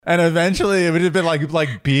And eventually it would have been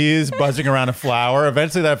like bees buzzing around a flower.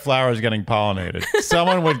 Eventually that flower is getting pollinated.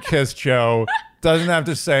 Someone would kiss Joe. Doesn't have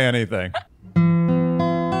to say anything.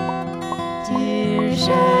 Dear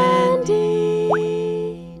Shandy.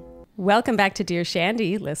 Welcome back to Dear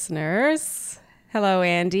Shandy, listeners. Hello,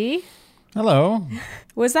 Andy. Hello.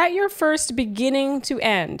 Was that your first beginning to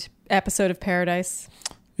end episode of Paradise?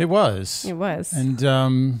 It was. It was.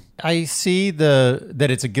 And I see that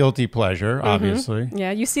it's a guilty pleasure, obviously. Yeah,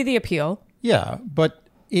 you see the appeal. Yeah, but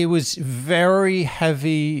it was very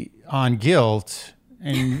heavy on guilt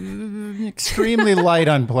and extremely light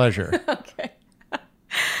on pleasure. Okay.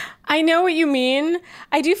 I know what you mean.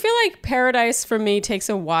 I do feel like Paradise for me takes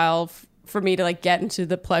a while for me to like get into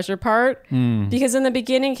the pleasure part because in the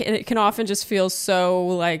beginning it can often just feel so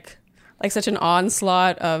like such an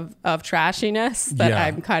onslaught of trashiness that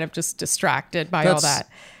I'm kind of just distracted by all that.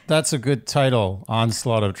 That's a good title,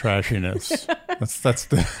 Onslaught of Trashiness.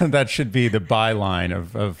 That should be the byline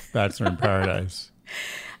of Bachelor in Paradise.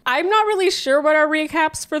 I'm not really sure what our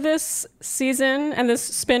recaps for this season and this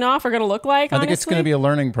spin-off are going to look like, I think it's going to be a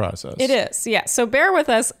learning process. It is, yeah. So bear with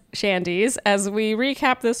us, Shandies, as we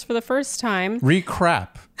recap this for the first time. Recrap.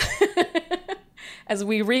 As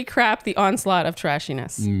we recap the onslaught of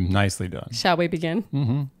trashiness. Nicely done. Shall we begin?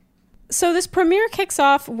 Mm-hmm. So this premiere kicks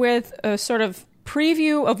off with a sort of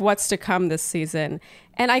preview of what's to come this season.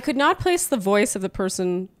 And I could not place the voice of the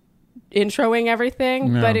person introing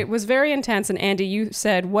everything, but it was very intense. And Andy, you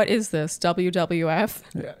said, what is this, WWF?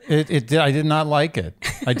 I did not like it.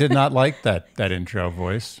 I did not like that intro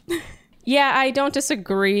voice. Yeah, I don't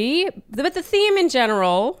disagree. But the theme in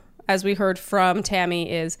general, as we heard from Tammy,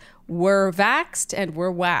 is we're vaxxed and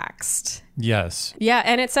we're waxed. Yes. Yeah,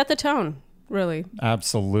 and it set the tone, really.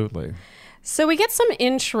 Absolutely. So we get some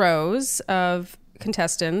intros of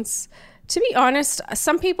contestants. To be honest,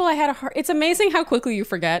 some people I had a hard... It's amazing how quickly you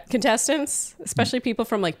forget contestants, especially people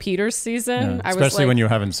from like Peter's season. Yeah, especially when you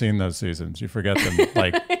haven't seen those seasons. You forget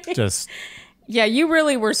them just... Yeah, you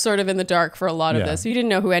really were sort of in the dark for a lot of this. You didn't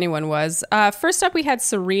know who anyone was. First up, we had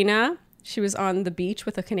Serena. She was on the beach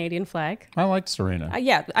with a Canadian flag. I liked Serena.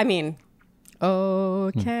 Yeah, I mean...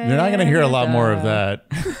 Oh, Canada. You're not going to hear a lot more of that.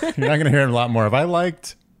 You're not going to hear a lot more of I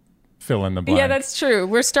liked... fill in the blank. Yeah, that's true.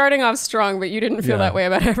 We're starting off strong, but you didn't feel that way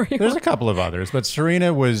about everyone. There's a couple of others, but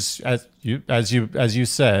Serena was, as you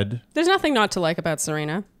said. There's nothing not to like about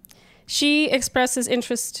Serena. She expresses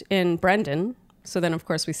interest in Brendan. So then, of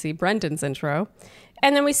course, we see Brendan's intro.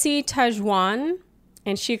 And then we see Tajwan,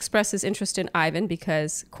 and she expresses interest in Ivan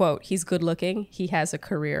because, quote, he's good looking. He has a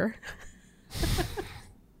career.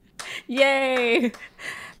 Yay.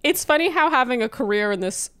 It's funny how having a career in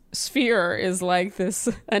this sphere is like this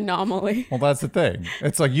anomaly. Well, that's the thing.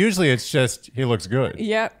 It's like usually it's just he looks good.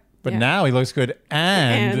 Yep. But now he looks good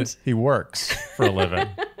and he works for a living.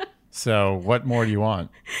 So what more do you want?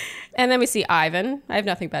 And then we see Ivan. I have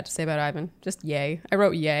nothing bad to say about Ivan. Just yay. I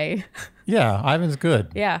wrote yay. Yeah, Ivan's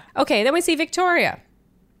good. Yeah. Okay, then we see Victoria.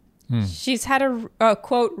 She's had a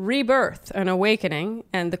quote, rebirth, an awakening,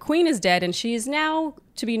 and the queen is dead, and she is now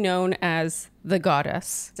to be known as the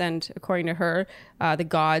goddess. And according to her, the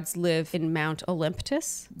gods live in Mount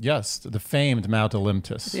Olympus. Yes, the famed Mount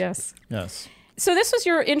Olympus. Yes. Yes. So this was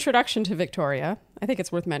your introduction to Victoria. I think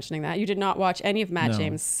it's worth mentioning that. You did not watch any of Matt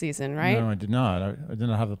James' season, right? No, I did not. I did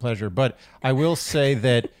not have the pleasure. But I will say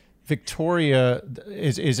that Victoria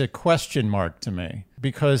is a question mark to me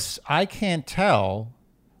because I can't tell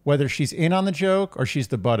whether she's in on the joke or she's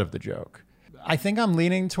the butt of the joke. I think I'm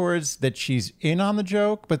leaning towards that she's in on the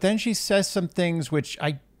joke, but then she says some things which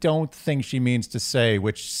I don't think she means to say,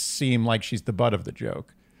 which seem like she's the butt of the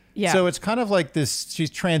joke. Yeah. So it's kind of like this, she's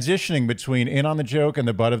transitioning between in on the joke and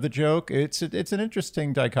the butt of the joke. It's an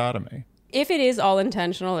interesting dichotomy. If it is all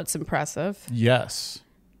intentional, it's impressive. Yes.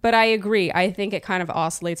 But I agree. I think it kind of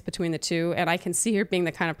oscillates between the two. And I can see her being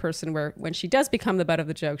the kind of person where when she does become the butt of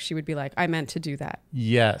the joke, she would be like, I meant to do that.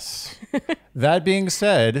 Yes. That being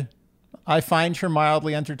said, I find her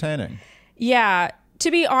mildly entertaining. Yeah. To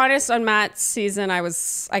be honest, on Matt's season,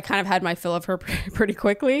 I kind of had my fill of her pretty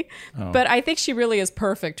quickly. Oh. But I think she really is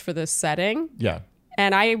perfect for this setting. Yeah.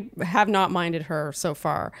 And I have not minded her so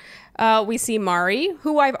far. We see Mari,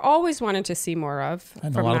 who I've always wanted to see more of.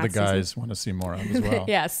 And a lot of the guys want to see more of as well.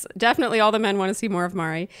 Yes, definitely all the men want to see more of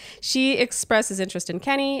Mari. She expresses interest in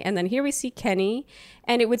Kenny, and then here we see Kenny.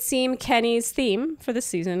 And it would seem Kenny's theme for the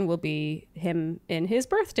season will be him in his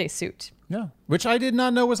birthday suit. Yeah, which I did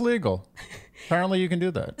not know was legal. Apparently you can do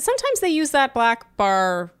that. Sometimes they use that black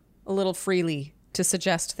bar a little freely to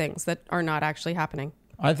suggest things that are not actually happening.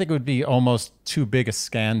 I think it would be almost too big a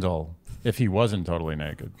scandal if he wasn't totally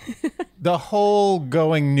naked. The whole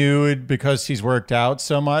going nude because he's worked out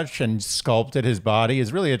so much and sculpted his body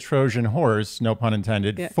is really a Trojan horse, no pun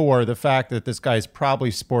intended, for the fact that this guy's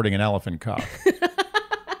probably sporting an elephant cock.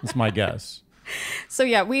 That's my guess. So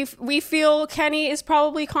yeah, we feel Kenny is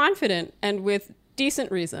probably confident and with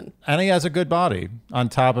decent reason. And he has a good body on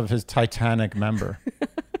top of his Titanic member.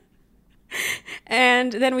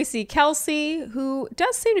 And then we see Kelsey, who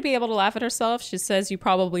does seem to be able to laugh at herself. She says, "You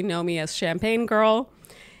probably know me as Champagne Girl."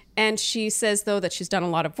 And she says, though, that she's done a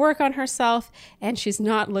lot of work on herself and she's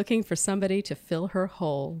not looking for somebody to fill her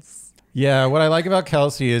holes. Yeah, what I like about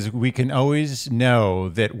Kelsey is we can always know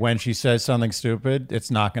that when she says something stupid,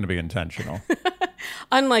 it's not going to be intentional.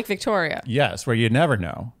 Unlike Victoria. Yes, where you never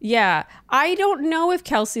know. Yeah. I don't know if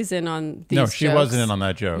Kelsey's in on these No, she jokes. wasn't in on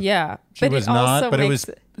that joke. Yeah. She was not, but it was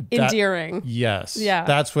endearing. Yes. Yeah.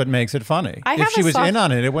 That's what makes it funny. I If have she a was soft- in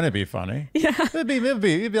on it, it wouldn't be funny. Yeah. It'd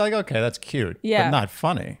be like, okay, that's cute. Yeah. But not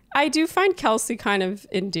funny. I do find Kelsey kind of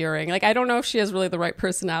endearing. Like, I don't know if she has really the right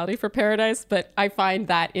personality for Paradise, but I find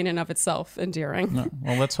that in and of itself endearing. No.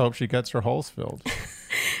 Well, let's hope she gets her holes filled.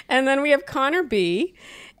 And then we have Connor B.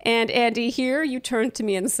 And Andy, here you turned to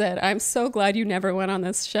me and said, "I'm so glad you never went on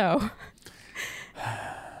this show."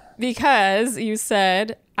 Because you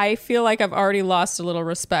said, "I feel like I've already lost a little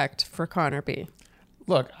respect for Connor B."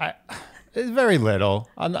 Look, it's very little.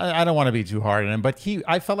 I don't want to be too hard on him, but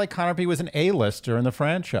I felt like Connor B was an A-lister in the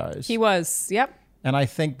franchise. He was, yep. And I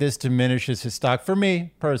think this diminishes his stock for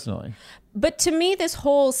me personally. But to me, this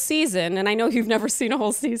whole season, and I know you've never seen a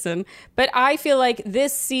whole season, but I feel like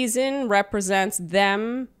this season represents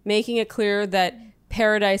them making it clear that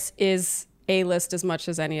Paradise is A-list as much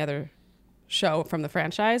as any other show from the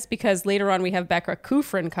franchise, because later on we have Becca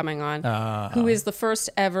Kufrin coming on, who is the first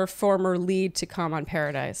ever former lead to come on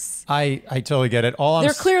Paradise. I totally get it.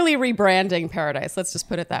 They're clearly rebranding Paradise. Let's just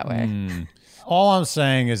put it that way. All I'm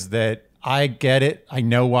saying is that I get it. I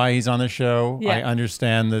know why he's on the show. Yeah. I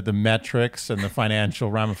understand the metrics and the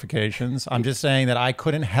financial ramifications. I'm just saying that I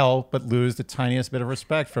couldn't help but lose the tiniest bit of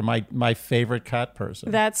respect for my favorite cat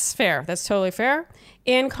person. That's fair. That's totally fair.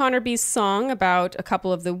 In Connor B's song about a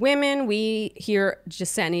couple of the women, we hear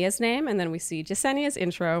Jasenia's name, and then we see Jasenia's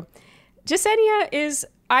intro. Jasenia is,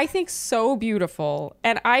 I think, so beautiful,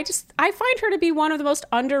 and I find her to be one of the most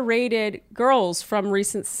underrated girls from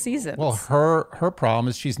recent seasons. Well, her problem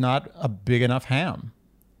is she's not a big enough ham.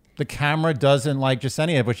 The camera doesn't like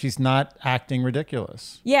Jasenia, but she's not acting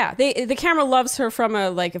ridiculous. Yeah, the camera loves her from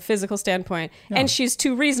a physical standpoint, and she's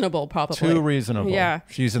too reasonable, probably. Too reasonable. Yeah.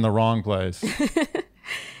 She's in the wrong place.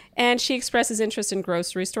 And she expresses interest in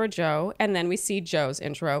Grocery Store Joe, and then we see Joe's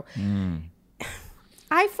intro.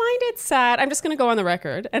 I find it sad. I'm just going to go on the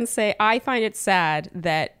record and say I find it sad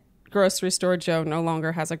that Grocery Store Joe no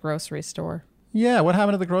longer has a grocery store. Yeah, what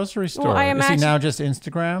happened to the grocery store? Well, I Is he imagine- now just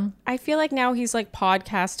Instagram? I feel like now he's like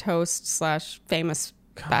podcast host / famous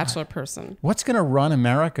bachelor person. What's going to run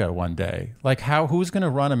America one day? Like who's going to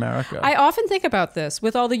run America? I often think about this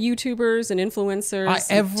with all the YouTubers and influencers,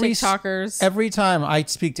 and TikTokers. Every time I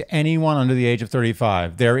speak to anyone under the age of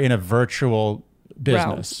 35, they're in a virtual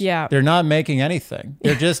business. Yeah. They're not making anything.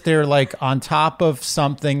 They're like on top of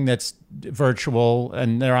something that's virtual,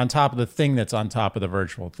 and they're on top of the thing that's on top of the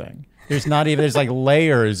virtual thing. There's like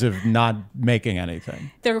layers of not making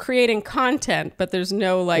anything. They're creating content, but there's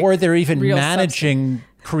no Or they're even real managing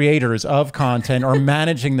creators of content, or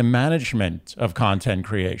managing the management of content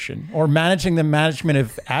creation, or managing the management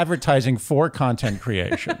of advertising for content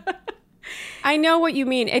creation. I know what you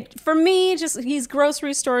mean. For me, he's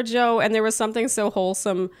Grocery Store Joe, and there was something so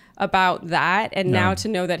wholesome about that. And now to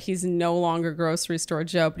know that he's no longer Grocery Store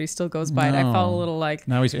Joe, but he still goes by it, I felt a little like...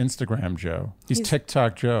 Now he's Instagram Joe. He's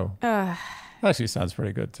TikTok Joe. Actually sounds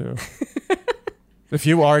pretty good too. If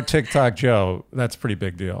you are TikTok Joe, that's a pretty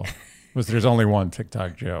big deal. Because there's only one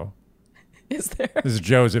TikTok Joe. Is there? This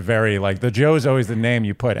Joe's a very, the Joe is always the name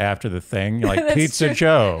you put after the thing. You're like That's Pizza true.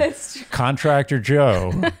 Joe, That's true. Contractor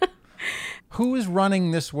Joe. Who is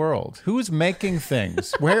running this world? Who is making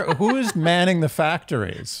things? Who is manning the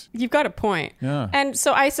factories? You've got a point. Yeah. And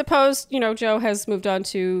so I suppose, Joe has moved on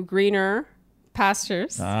to greener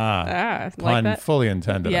pastures. Pun like that. fully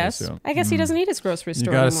intended, Yes. I assume. I guess he doesn't need his grocery You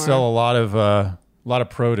store got to anymore. sell a lot of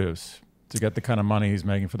produce to get the kind of money he's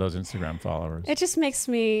making for those Instagram followers. It just makes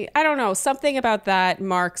me, I don't know, something about that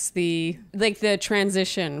marks the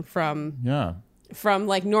transition from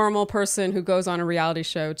normal person who goes on a reality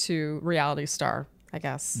show to reality star, I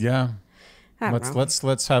guess. Yeah. I don't know.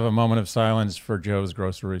 Let's have a moment of silence for Joe's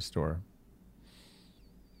grocery store.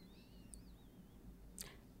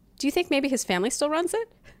 Do you think maybe his family still runs it?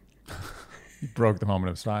 You broke the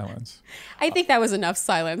moment of silence. I think that was enough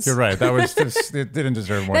silence. You're right. That was just, it didn't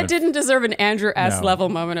deserve more. That didn't deserve an Andrew S. No. level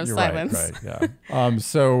moment of You're silence. Right, yeah.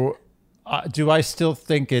 So do I still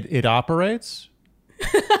think it operates?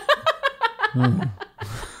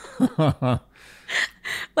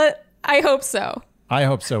 But I hope so. I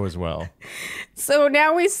hope so as well. So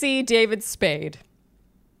now we see David Spade,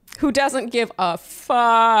 who doesn't give a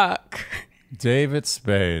fuck. David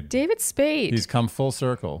Spade. David Spade. He's come full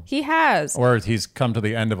circle. He has. Or he's come to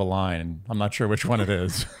the end of a line. I'm not sure which one it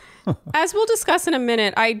is. As we'll discuss in a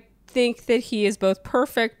minute, I think that he is both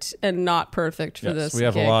perfect and not perfect for this. We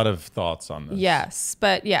have gig. a lot of thoughts on this. Yes,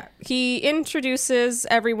 but yeah, he introduces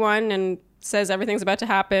everyone and says everything's about to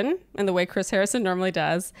happen in the way Chris Harrison normally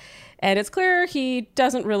does. And it's clear he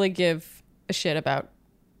doesn't really give a shit about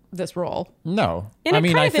this role. No. In a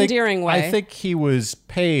kind of endearing way. I think he was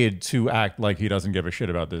paid to act like he doesn't give a shit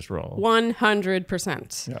about this role.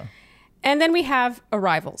 100%. Yeah. And then we have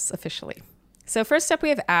arrivals officially. So first up, we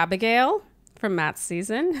have Abigail from Matt's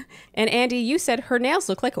season. And Andy, you said her nails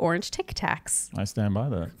look like orange Tic Tacs. I stand by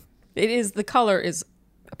that. The color is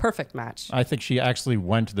a perfect match. I think she actually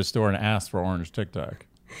went to the store and asked for orange Tic Tac.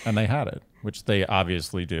 And they had it, which they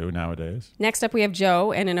obviously do nowadays. Next up, we have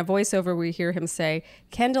Joe. And in a voiceover, we hear him say,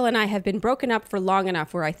 Kendall and I have been broken up for long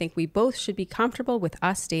enough where I think we both should be comfortable with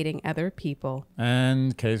us dating other people.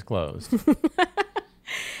 And case closed.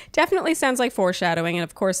 Definitely sounds like foreshadowing. And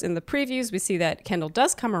of course, in the previews, we see that Kendall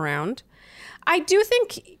does come around. I do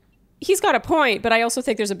think he's got a point, but I also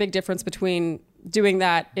think there's a big difference between doing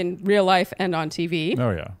that in real life and on TV.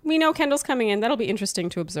 Oh, yeah. We know Kendall's coming in. That'll be interesting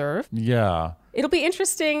to observe. Yeah. It'll be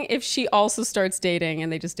interesting if she also starts dating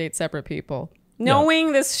and they just date separate people.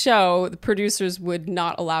 Knowing this show, the producers would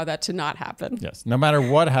not allow that to not happen. Yes. No matter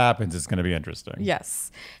what happens, it's going to be interesting.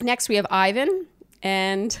 Yes. Next, we have Ivan.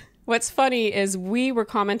 And what's funny is we were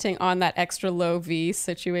commenting on that extra low V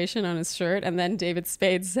situation on his shirt. And then David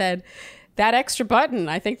Spade said, that extra button,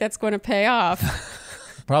 I think that's going to pay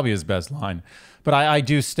off. Probably his best line. But I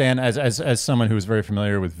do stand, as someone who is very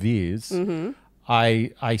familiar with V's, Mm-hmm.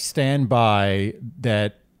 I stand by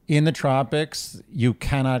that in the tropics, you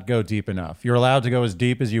cannot go deep enough. You're allowed to go as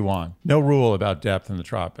deep as you want. No rule about depth in the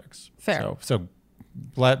tropics. Fair. So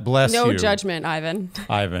bless you. No judgment, Ivan.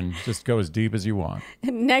 Ivan, just go as deep as you want.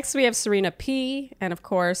 Next, we have Serena P. And of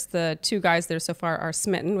course, the two guys there so far are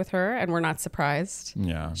smitten with her, and we're not surprised.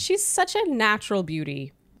 Yeah. She's such a natural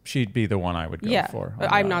beauty. She'd be the one I would go for.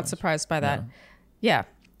 I'm not surprised by that. Yeah.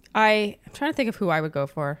 I'm trying to think of who I would go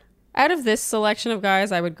for. Out of this selection of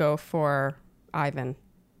guys, I would go for Ivan.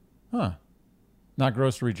 Huh. Not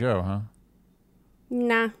Grocery Joe, huh?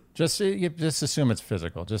 Nah. You just assume it's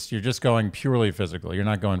physical. You're just going purely physical. You're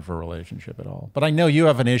not going for a relationship at all. But I know you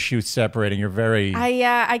have an issue separating. You're very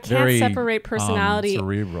I can't very, separate personality.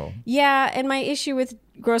 Cerebral. Yeah, and my issue with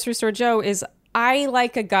Grocery Store Joe is I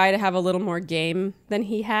like a guy to have a little more game than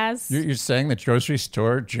he has. You're saying that Grocery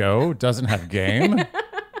Store Joe doesn't have game?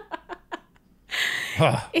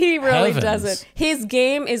 He really Heavens. doesn't. His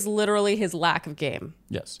game is literally his lack of game.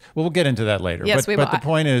 Yes. Well, we'll get into that later. Yes, we will. But the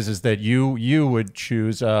point is that you would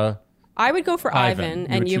choose I would go for Ivan,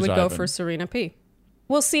 and you would go Ivan. for Serena P.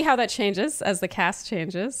 We'll see how that changes as the cast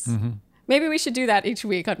changes. Mm-hmm. Maybe we should do that each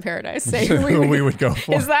week on Paradise. Say who we would go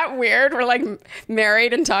for. Is that weird? We're like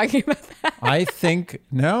married and talking about that. I think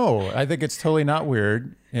it's totally not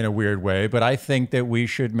weird in a weird way, but I think that we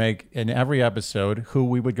should make in every episode who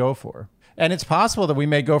we would go for. And it's possible that we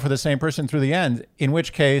may go for the same person through the end, in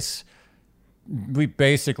which case we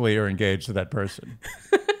basically are engaged to that person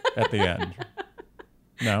at the end.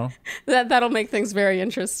 No? That'll make things very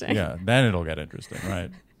interesting. Yeah, then it'll get interesting, right?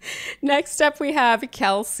 Next up, we have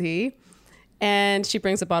Kelsey, and she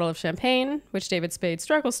brings a bottle of champagne, which David Spade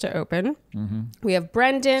struggles to open. Mm-hmm. We have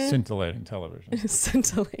Brendan. Scintillating television.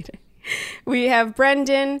 Scintillating. We have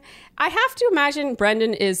Brendan. I have to imagine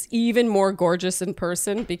Brendan is even more gorgeous in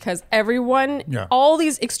person because all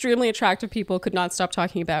these extremely attractive people could not stop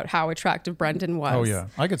talking about how attractive Brendan was. Oh, yeah.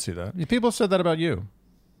 I could see that. People have said that about you.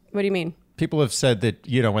 What do you mean? People have said that,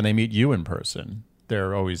 when they meet you in person,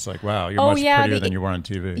 they're always like, wow, you're much prettier than you were on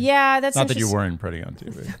TV. Yeah, that's not that you weren't pretty on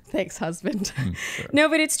TV. Thanks, husband. Sure. No,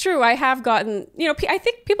 but it's true. I have gotten, I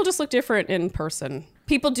think people just look different in person.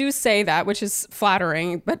 People do say that, which is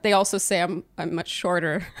flattering, but they also say I'm much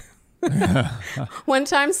shorter. One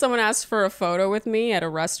time someone asked for a photo with me at a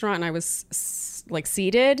restaurant and I was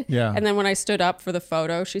seated. Yeah. And then when I stood up for the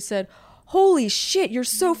photo, she said, "Holy shit, you're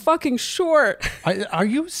so fucking short." Are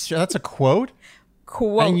you? That's a quote?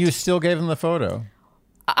 Quote. And you still gave them the photo?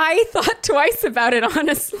 I thought twice about it,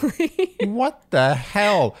 honestly. What the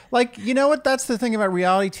hell? Like, you know what? That's the thing about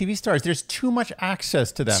reality TV stars. There's too much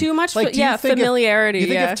access to them. Too much, like, do you think familiarity. You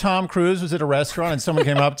think yeah. if Tom Cruise was at a restaurant and someone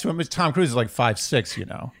came up to him, Tom Cruise is like 5'6", you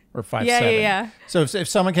know, or 5'7". Yeah. So if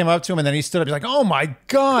someone came up to him and then he stood up, he's like, "Oh my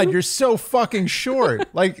God, you're so fucking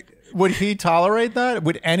short." Like, would he tolerate that?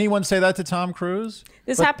 Would anyone say that to Tom Cruise?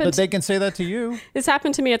 This but, happened. But they can say that to you. This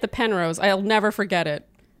happened to me at the Penrose. I'll never forget it.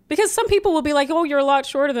 Because some people will be like, "Oh, you're a lot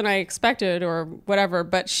shorter than I expected," or whatever.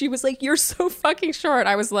 But she was like, "You're so fucking short."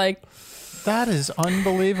 I was like, that is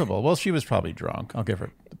unbelievable. Well, she was probably drunk. I'll give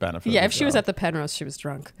her the benefit. yeah, of the if she was doubt. at the Penrose, she was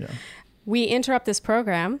drunk. Yeah. We interrupt this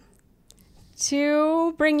program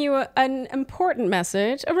to bring you an important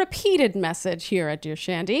message, a repeated message here at Dear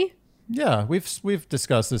Shandy. Yeah, we've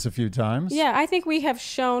discussed this a few times. Yeah, I think we have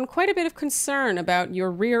shown quite a bit of concern about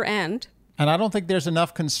your rear end. And I don't think there's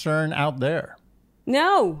enough concern out there.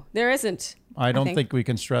 No, there isn't. I don't think we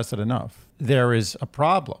can stress it enough. There is a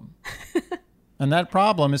problem. And that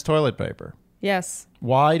problem is toilet paper. Yes.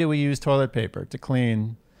 Why do we use toilet paper? To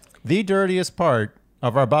clean the dirtiest part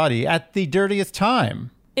of our body at the dirtiest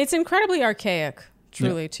time. It's incredibly archaic,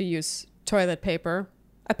 truly, to use toilet paper.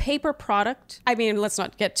 A paper product. I mean, let's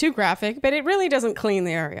not get too graphic, but it really doesn't clean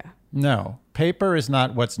the area. No, paper is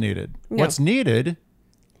not what's needed. No. What's needed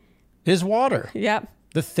is water. Yep.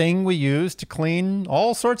 The thing we use to clean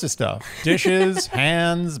all sorts of stuff. Dishes,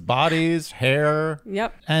 hands, bodies, hair.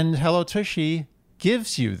 Yep. And Hello Tushy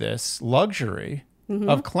gives you this luxury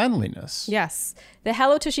of cleanliness. Yes. The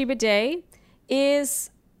Hello Tushy bidet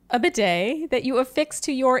is a bidet that you affix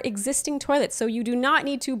to your existing toilet. So you do not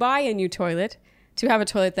need to buy a new toilet to have a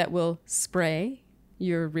toilet that will spray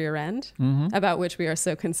your rear end, about which we are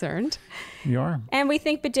so concerned. You are. And we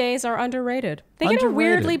think bidets are underrated. They get a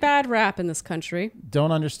weirdly bad rap in this country.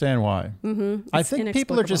 Don't understand why. I think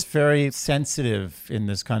people are just very sensitive in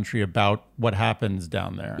this country about what happens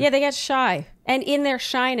down there. Yeah, they get shy. And in their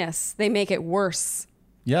shyness, they make it worse.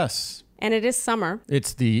 Yes. And it is summer.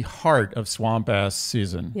 It's the heart of swamp ass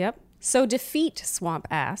season. Yep. So defeat swamp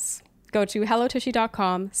ass. Go to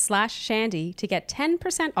hellotushy.com/shandy to get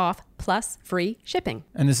 10% off plus free shipping.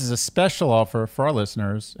 And this is a special offer for our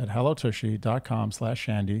listeners at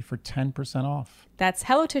hellotushy.com/shandy for 10% off. That's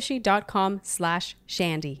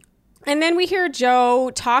hellotushy.com/shandy. And then we hear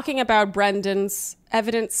Joe talking about Brendan's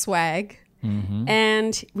evident swag.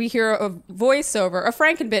 And we hear a voiceover, a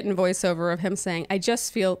Frankenbitten voiceover of him saying, "I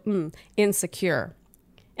just feel insecure."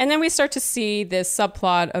 And then we start to see this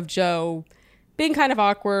subplot of Joe being kind of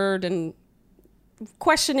awkward and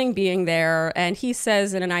questioning being there. And he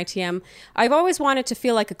says in an ITM, "I've always wanted to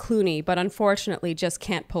feel like a Clooney, but unfortunately just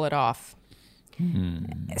can't pull it off."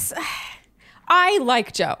 I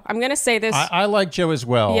like Joe. I'm going to say this. I like Joe as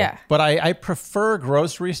well. Yeah. But I prefer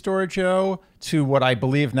grocery store Joe to what I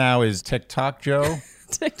believe now is TikTok Joe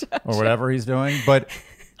or whatever he's doing. But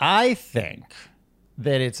I think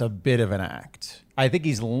that it's a bit of an act. I think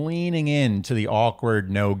he's leaning into the awkward,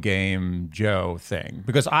 no game Joe thing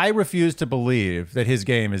because I refuse to believe that his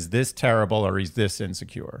game is this terrible or he's this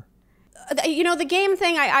insecure. You know, the game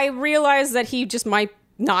thing, I realize that he just might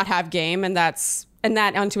not have game, and that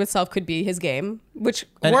unto itself could be his game, which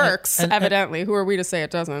works, evidently. Who are we to say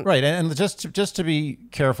it doesn't? Right. And just to be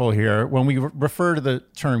careful here, when we refer to the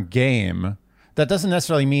term game, that doesn't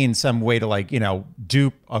necessarily mean some way to, like, you know,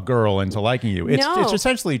 dupe a girl into liking you. It's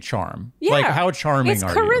essentially charm. Yeah. Like, how charming it's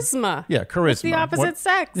are charisma. you? Yeah, charisma. It's the opposite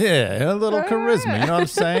sex. Yeah, a little charisma. You know what I'm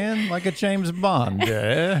saying? Like a James Bond.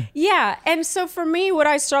 Yeah. Yeah. And so for me, what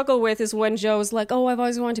I struggle with is when Joe's like, "Oh, I've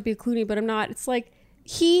always wanted to be a Clooney, but I'm not." It's like,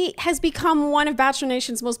 he has become one of Bachelor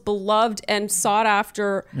Nation's most beloved and sought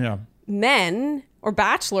after men or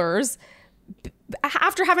bachelors.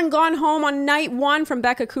 After having gone home on night one from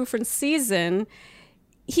Becca Kufrin's season,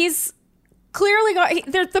 he's clearly got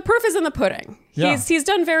the proof is in the pudding. Yeah. He's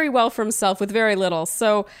done very well for himself with very little.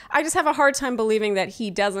 So I just have a hard time believing that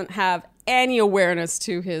he doesn't have any awareness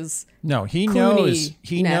to his he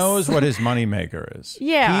Clooney-ness. knows what his moneymaker is.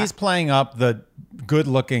 Yeah. He's playing up the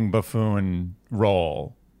good-looking buffoon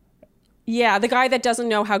role. Yeah, the guy that doesn't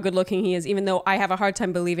know how good looking he is, even though I have a hard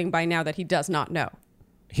time believing by now that he does not know.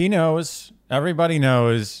 He knows. Everybody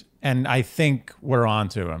knows. And I think we're on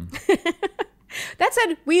to him. That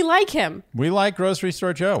said, we like him. We like Grocery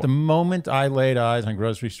Store Joe. The moment I laid eyes on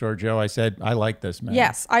Grocery Store Joe, I said, I like this man.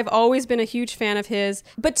 Yes, I've always been a huge fan of his.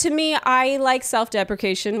 But to me, I like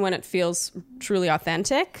self-deprecation when it feels truly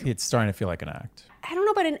authentic. It's starting to feel like an act. I don't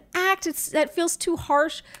know about an act. That feels too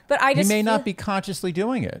harsh. But I just He may not be consciously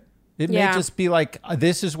doing it. It may Yeah. just be like,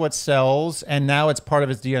 this is what sells, and now it's part of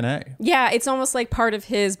his DNA. Yeah, it's almost like part of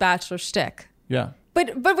his bachelor shtick. Yeah.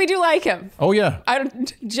 But we do like him. Oh, yeah.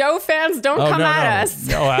 Joe fans, don't come at us.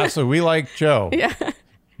 No, absolutely. We like Joe. Yeah.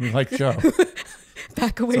 We like Joe.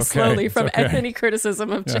 Back away okay. slowly It's from okay. any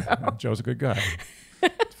criticism of Joe. Joe's a good guy.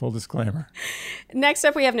 Full disclaimer. Next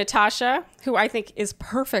up, we have Natasha, who I think is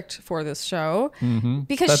perfect for this show.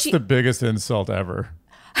 Because That's the biggest insult ever.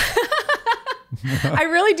 I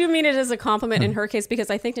really do mean it as a compliment in her case, because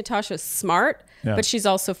I think Natasha's smart, but she's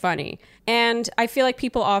also funny. And I feel like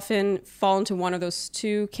people often fall into one of those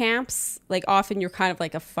two camps. Like often you're kind of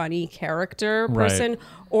like a funny character person,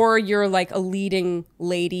 or you're like a leading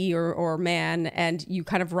lady or man, and you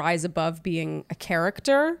kind of rise above being a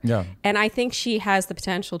character. Yeah. And I think she has the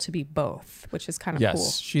potential to be both, which is kind of cool.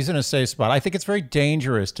 Yes, she's in a safe spot. I think it's very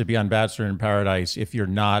dangerous to be on Bachelor in Paradise if you're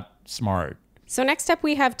not smart. So next up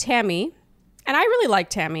we have Tammy. And I really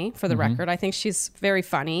like Tammy, for the record. I think she's very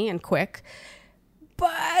funny and quick.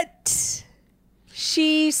 But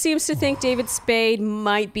she seems to think David Spade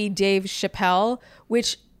might be Dave Chappelle,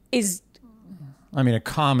 which is... I mean, a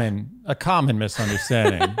common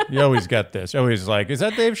misunderstanding. You always get this. You're always like, is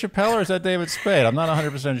that Dave Chappelle or is that David Spade? I'm not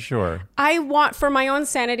 100% sure. For my own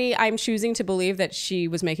sanity, I'm choosing to believe that she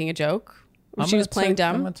was making a joke. She was playing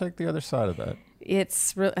dumb. I'm going to take the other side of that.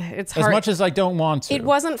 It's hard. As much as I don't want to. It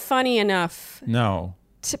wasn't funny enough No.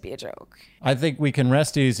 to be a joke. I think we can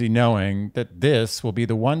rest easy knowing that this will be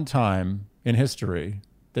the one time in history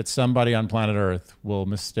that somebody on planet Earth will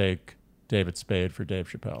mistake David Spade for Dave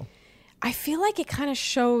Chappelle. I feel like it kind of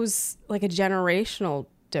shows like a generational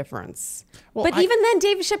difference. Well, but even then,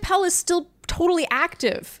 Dave Chappelle is still totally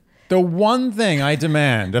active. The one thing I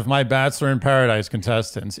demand of my Bachelor in Paradise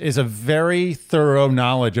contestants is a very thorough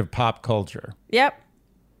knowledge of pop culture. Yep.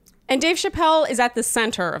 And Dave Chappelle is at the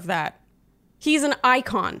center of that. He's an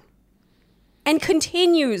icon and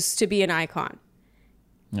continues to be an icon.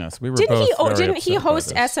 Yes, we were Didn't both he? very Didn't he upset by host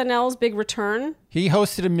this. SNL's Big Return? He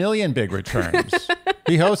hosted a million big returns.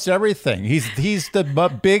 He hosts everything. He's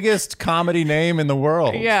the biggest comedy name in the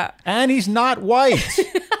world. Yeah. And he's not white.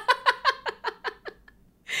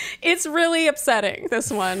 It's really upsetting,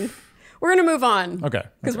 this one. We're going to move on. Okay.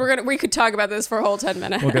 Because we could talk about this for a whole 10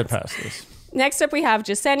 minutes. We'll get past this. Next up, we have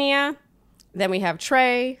Jasenia. Then we have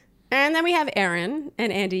Trey. And then we have Aaron.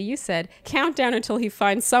 And Andy, you said, count down until he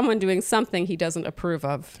finds someone doing something he doesn't approve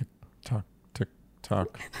of. Talk, tick,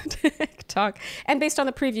 talk. TikTok. And based on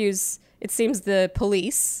the previews, it seems the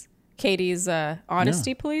police, Katie's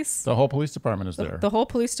honesty police. The whole police department is there. The whole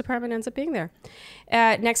police department ends up being there.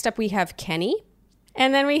 Next up, we have Kenny.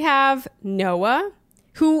 And then we have Noah,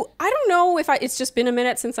 who I don't know if it's just been a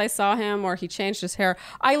minute since I saw him or he changed his hair.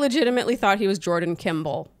 I legitimately thought he was Jordan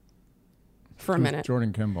Kimball for a minute.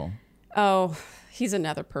 Jordan Kimball. Oh, he's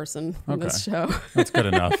another person in this show. That's good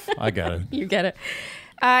enough. I get it. You get it.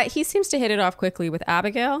 He seems to hit it off quickly with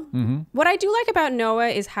Abigail. Mm-hmm. What I do like about Noah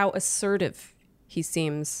is how assertive he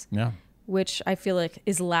seems. Yeah. Which I feel like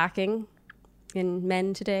is lacking in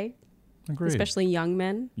men today. Agreed. Especially young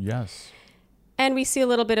men. Yes. And we see a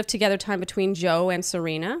little bit of together time between Joe and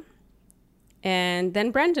Serena. And then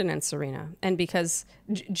Brendan and Serena. And because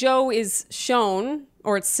Joe is shown,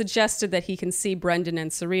 or it's suggested that he can see Brendan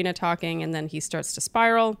and Serena talking, and then he starts to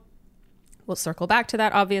spiral. We'll circle back to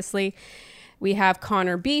that, obviously. We have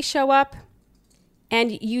Connor B show up.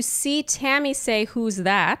 And you see Tammy say, "Who's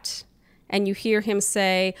that?" And you hear him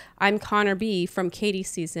say, "I'm Connor B from Katie's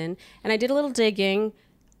season." And I did a little digging.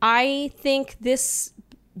 I think this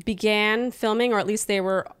began filming, or at least they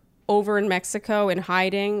were over in Mexico and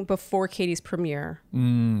hiding before Katie's premiere.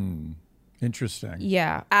 Interesting.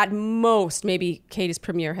 Yeah. At most, maybe Katie's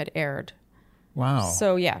premiere had aired. Wow.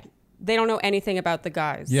 So, yeah. They don't know anything about the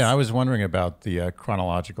guys. Yeah, I was wondering about the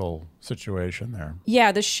chronological situation there.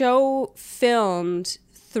 Yeah, the show filmed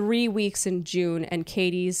 3 weeks in June, and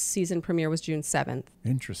Katie's season premiere was June 7th.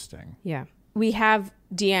 Interesting. Yeah. We have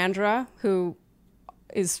Deandra, who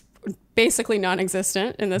is basically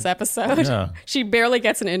non-existent in this episode. Yeah. She barely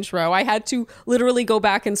gets an intro. I had to literally go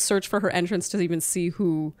back and search for her entrance to even see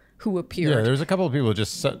who appeared. Yeah, there's a couple of people who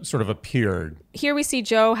just sort of appeared. Here we see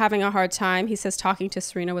Joe having a hard time. He says talking to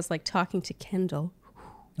Serena was like talking to Kendall.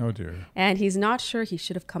 Oh, dear. And he's not sure he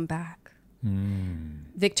should have come back.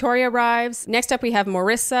 Victoria arrives. Next up, we have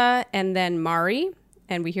Marissa and then Mari.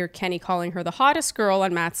 And we hear Kenny calling her the hottest girl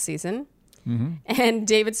on Matt's season. Mm-hmm. And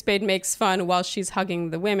David Spade makes fun while she's hugging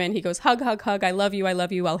the women. He goes, hug, hug, hug. I love you.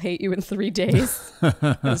 I'll hate you in 3 days.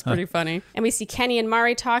 That's pretty funny. And we see Kenny and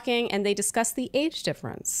Mari talking, and they discuss the age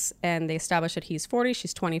difference. And they establish that he's 40,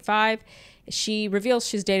 she's 25. She reveals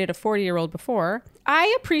she's dated a 40-year-old before.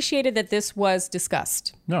 I appreciated that this was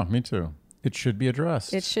discussed. No, me too. It should be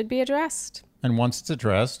addressed. It should be addressed. And once it's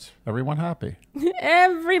addressed, everyone happy.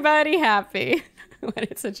 Everybody happy. when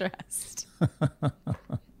it's addressed.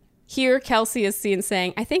 Here, Kelsey is seen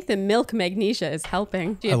saying, I think the milk magnesia is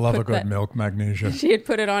helping. I love a good milk magnesia. She had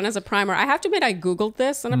put it on as a primer. I have to admit, I Googled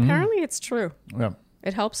this, and apparently it's true. Yeah.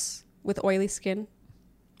 It helps with oily skin.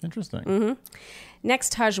 Interesting.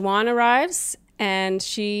 Next, Tajwan arrives, and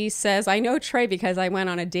she says, I know Trey because I went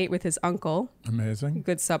on a date with his uncle. Amazing.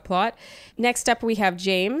 Good subplot. Next up, we have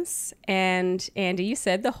James. And Andy, you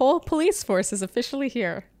said the whole police force is officially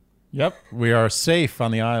here. Yep. We are safe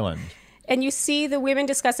on the island. And you see the women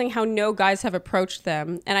discussing how no guys have approached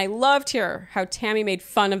them. And I loved here how Tammy made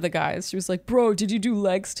fun of the guys. She was like, bro, did you do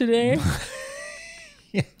legs today?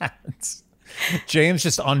 Yeah. James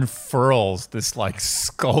just unfurls this like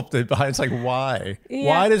sculpted body. It's like, why? Yeah.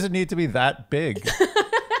 Why does it need to be that big?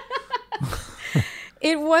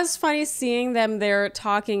 It was funny seeing them there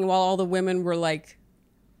talking while all the women were like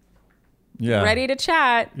Yeah. ready to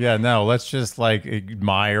chat. Yeah, no, let's just like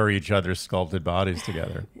admire each other's sculpted bodies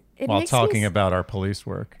together It while makes me talking about our police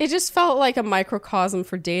work. It just felt like a microcosm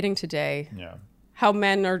for dating today. Yeah. How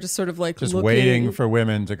men are just sort of like Just looking. waiting for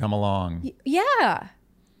women to come along. Yeah.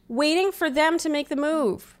 Waiting for them to make the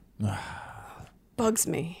move. Bugs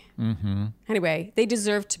me. Mm-hmm. Anyway, they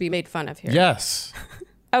deserve to be made fun of here. Yes.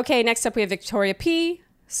 Okay, next up we have Victoria P,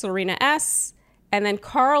 Serena S, and then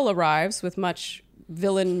Carl arrives with much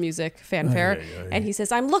villain music fanfare. And he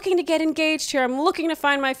says, I'm looking to get engaged here. I'm looking to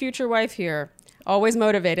find my future wife here. Always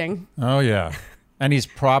motivating. Oh, yeah. And he's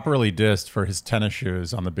properly dissed for his tennis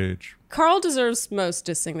shoes on the beach. Carl deserves most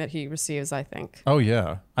dissing that he receives, I think. Oh,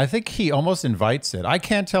 yeah. I think he almost invites it. I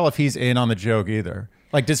can't tell if he's in on the joke either.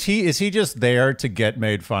 Like, is he just there to get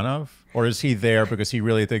made fun of? Or is he there because he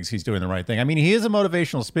really thinks he's doing the right thing? I mean, he is a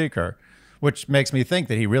motivational speaker, which makes me think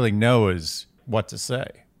that he really knows what to say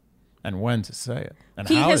and when to say it and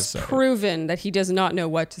He how to has say proven that he does not know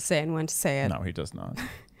what to say and when to say it. it. No, he does not.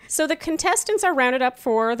 So the contestants are rounded up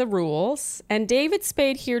for the rules, and David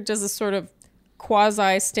Spade here does a sort of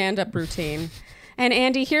quasi stand-up routine. And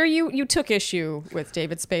Andy, here you took issue with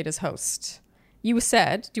David Spade as host. You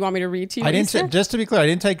said, do you want me to read to you? I didn't. Just to be clear, I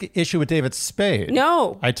didn't take issue with David Spade.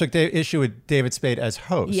 No. I took issue with David Spade as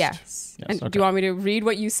host. Yes. And okay. do you want me to read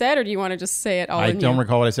what you said, or do you want to just say it all I in don't you?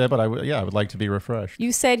 recall what I said, but I would like to be refreshed.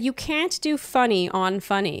 You said you can't do funny on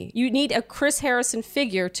funny. You need a Chris Harrison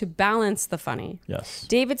figure to balance the funny. Yes.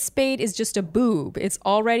 David Spade is just a boob. It's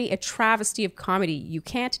already a travesty of comedy. You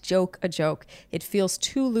can't joke a joke. It feels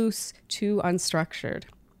too loose, too unstructured.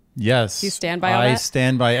 Yes. Do you stand by all I that?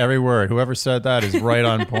 stand by every word. Whoever said that is right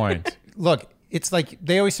on point. Look, it's like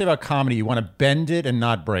they always say about comedy, you want to bend it and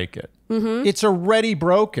not break it. Mm-hmm. It's already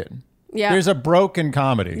broken. Yeah. There's a broken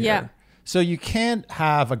comedy here. Yeah. So you can't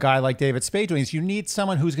have a guy like David Spade doing this. You need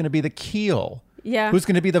someone who's going to be the keel. Yeah. Who's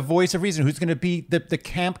going to be the voice of reason, who's going to be the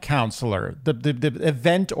camp counselor, the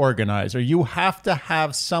event organizer. You have to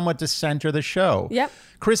have someone to center the show. Yep.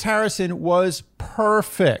 Chris Harrison was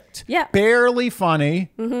perfect. Yeah. Barely funny.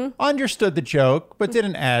 Understood the joke, but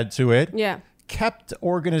didn't add to it. Yeah. Kept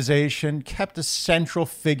organization, kept a central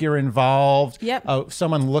figure involved. Yep.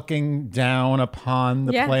 Someone looking down upon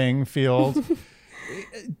the Yeah. playing field.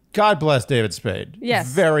 God bless David Spade. Yes.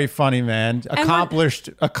 Very funny man. Accomplished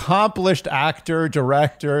actor,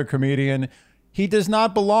 director, comedian. He does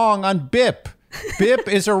not belong on BIP. BIP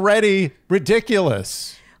is already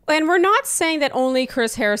ridiculous. And we're not saying that only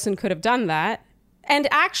Chris Harrison could have done that. And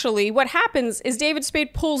actually, what happens is David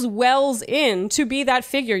Spade pulls Wells in to be that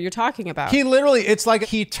figure you're talking about. He literally, it's like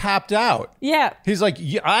he tapped out. Yeah. He's like,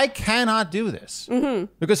 I cannot do this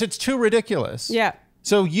because it's too ridiculous. Yeah.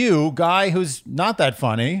 So you, guy who's not that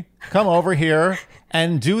funny, come over here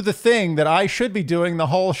and do the thing that I should be doing the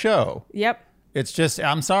whole show. Yep. It's just,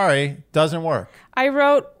 I'm sorry, doesn't work. I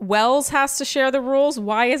wrote, Wells has to share the rules.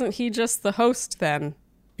 Why isn't he just the host then?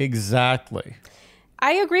 Exactly.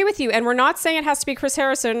 I agree with you. And we're not saying it has to be Chris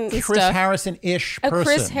Harrison. Chris Harrison-ish person. A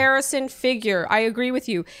Chris Harrison figure. I agree with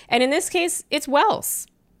you. And in this case, it's Wells.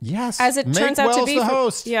 Yes. As it turns out to Wells be the for-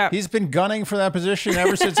 host. Yeah. He's been gunning for that position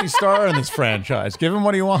ever since he started in this franchise. Give him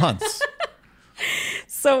what he wants.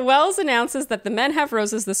 So Wells announces that the men have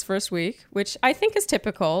roses this first week, which I think is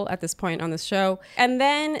typical at this point on this show. And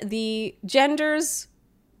then the genders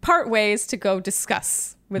part ways to go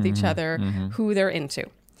discuss with each other who they're into.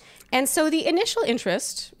 And so the initial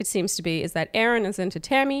interest, it seems to be, is that Aaron is into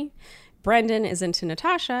Tammy, Brendan is into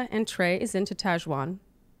Natasha, and Trey is into Tajwan.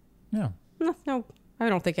 Yeah. No, I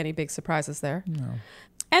don't think any big surprises there. No.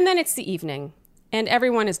 And then it's the evening, and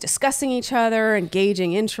everyone is discussing each other,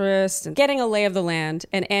 engaging interest, and getting a lay of the land.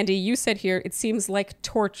 And Andy, you said here, it seems like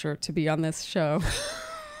torture to be on this show.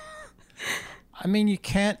 I mean, you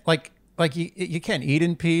can't, like like you can't eat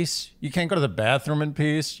in peace. You can't go to the bathroom in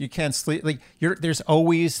peace. You can't sleep. Like there's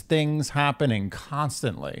always things happening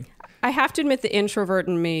constantly. I have to admit the introvert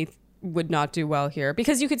in me would not do well here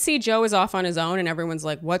because you could see Joe is off on his own and everyone's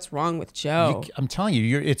like, what's wrong with Joe? I'm telling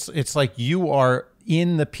you, it's like you are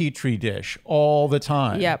in the petri dish all the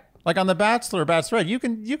time. Yep. Like on The Bachelor or Bachelorette, you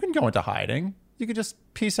can go into hiding. You could just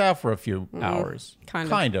peace out for a few hours.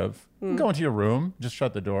 Kind of. You can go into your room, just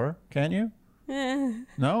shut the door. Can't you?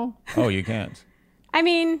 No? Oh, you can't. I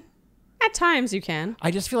mean, at times you can.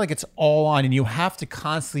 I just feel like it's all on, and you have to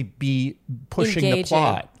constantly be pushing Engaging. the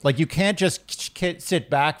plot. Like you can't just sit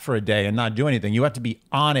back for a day and not do anything. You have to be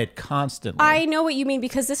on it constantly. I know what you mean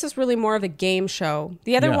because this is really more of a game show.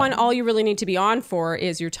 The other one, all you really need to be on for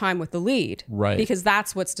is your time with the lead. Right. Because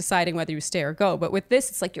that's what's deciding whether you stay or go. But with this,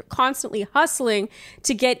 it's like you're constantly hustling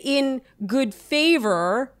to get in good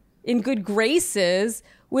favor, in good graces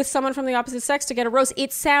with someone from the opposite sex to get a roast.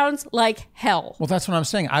 It sounds like hell. Well, that's what I'm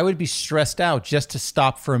saying. I would be stressed out just to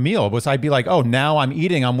stop for a meal. Because I'd be like, oh, now I'm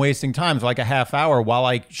eating. I'm wasting time for like a half hour while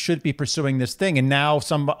I should be pursuing this thing. And now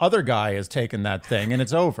some other guy has taken that thing and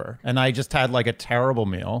it's over. And I just had like a terrible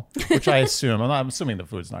meal, which I'm assuming the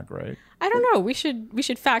food's not great. I don't know. We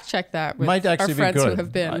should fact check that with Might actually our friends be good. who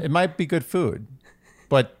have been. It might be good food.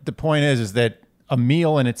 But the point is that a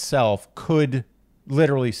meal in itself could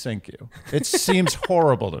literally sink you. It seems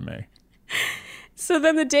horrible to me. So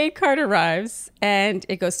then the date card arrives and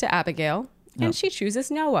it goes to Abigail and she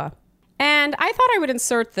chooses Noah. And I thought I would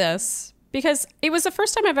insert this because it was the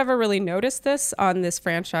first time I've ever really noticed this on this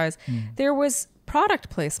franchise. There was product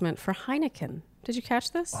placement for Heineken. Did you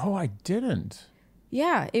catch this? Oh, I didn't.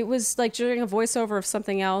 Yeah, it was like during a voiceover of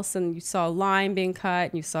something else and you saw a lime being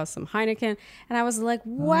cut and you saw some Heineken. And I was like,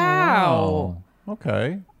 wow. Oh,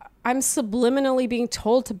 okay. I'm subliminally being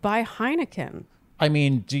told to buy Heineken. I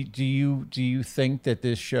mean, do you think that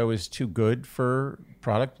this show is too good for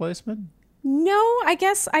product placement? No, I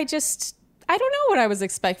guess I don't know what I was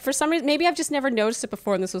expecting. For some reason, maybe I've just never noticed it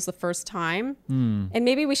before and this was the first time. And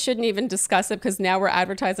maybe we shouldn't even discuss it because now we're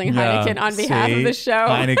advertising Heineken on behalf of the show.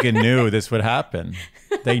 Heineken knew this would happen.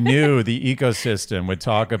 They knew the ecosystem would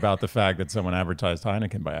talk about the fact that someone advertised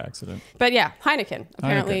Heineken by accident. But yeah, Heineken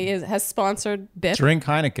apparently has sponsored BIP. Drink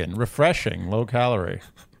Heineken. Refreshing, low calorie.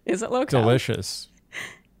 Is it low calorie? Delicious.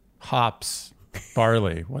 Hops,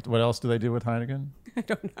 barley. What else do they do with Heineken? I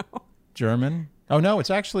don't know. German? Oh, no, it's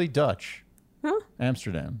actually Dutch. Huh?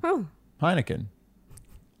 Amsterdam. Oh. Heineken.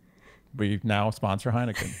 We now sponsor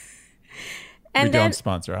Heineken. And we don't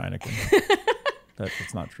sponsor Heineken.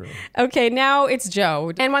 That's not true. Okay, now it's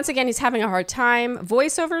Joe. And once again, he's having a hard time.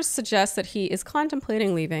 Voiceovers suggest that he is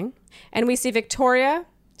contemplating leaving. And we see Victoria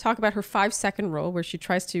talk about her 5-second rule where she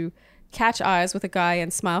tries to catch eyes with a guy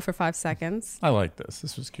and smile for 5 seconds. I like this.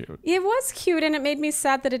 This was cute. It was cute, and it made me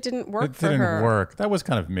sad that it didn't work for her. It didn't work. That was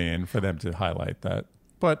kind of mean for them to highlight that.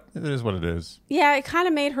 But it is what it is. Yeah, it kind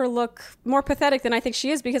of made her look more pathetic than I think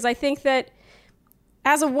she is, because I think that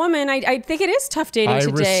as a woman, I think it is tough dating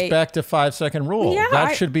today. I respect a 5-second rule. Yeah,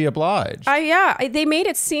 that should be obliged. They made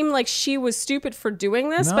it seem like she was stupid for doing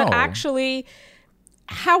this, No. but actually,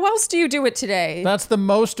 how else do you do it today? That's the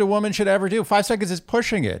most a woman should ever do. 5 seconds is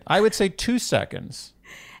pushing it. I would say 2 seconds.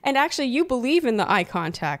 And actually, you believe in the eye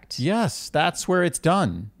contact. Yes, that's where it's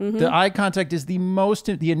done. Mm-hmm. The eye contact is the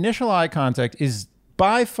initial eye contact is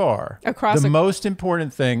by far the most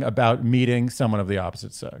important thing about meeting someone of the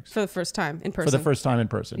opposite sex. For the first time in person. For the first time in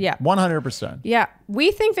person. Yeah. 100%. Yeah.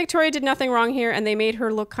 We think Victoria did nothing wrong here, and they made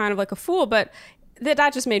her look kind of like a fool, but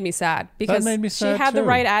that just made me sad, because made me sad she had the too.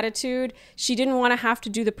 right attitude. She didn't want to have to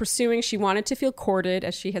do the pursuing. She wanted to feel courted,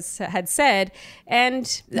 as she had said.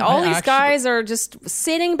 And all these guys are just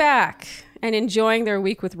sitting back and enjoying their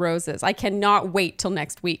week with roses. I cannot wait till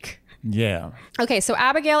next week. Yeah. Okay, so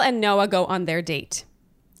Abigail and Noah go on their date.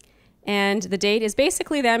 And the date is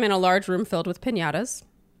basically them in a large room filled with piñatas.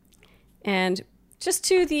 And just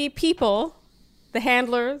to the people, the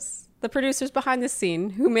handlers, the producers behind the scene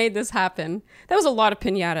who made this happen, that was a lot of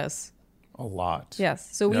piñatas. A lot. Yes.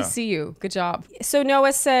 So we see you. Good job. So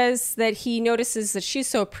Noah says that he notices that she's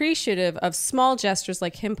so appreciative of small gestures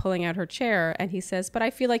like him pulling out her chair. And he says, but I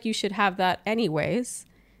feel like you should have that anyways.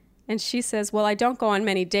 And she says, well, I don't go on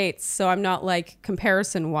many dates, so I'm not like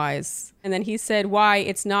comparison wise. And then he said, why?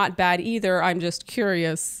 It's not bad either. I'm just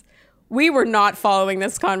curious. We were not following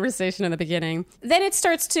this conversation in the beginning. Then it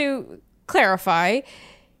starts to clarify.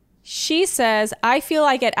 She says, I feel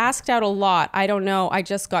I get asked out a lot. I don't know. I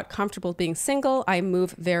just got comfortable being single. I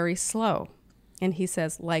move very slow. And he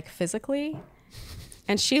says, like physically?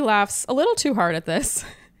 And she laughs a little too hard at this.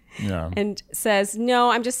 Yeah. And says,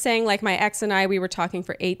 no, I'm just saying, like my ex and I, we were talking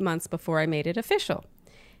for 8 months before I made it official.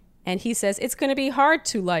 And he says, it's going to be hard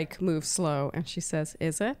to move slow. And she says,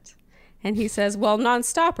 is it? And he says, well,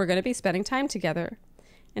 nonstop, we're going to be spending time together.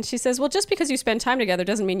 And she says, well, just because you spend time together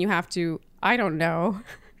doesn't mean you have to, I don't know.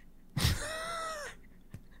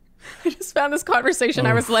 I just found this conversation.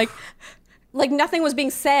 I was like nothing was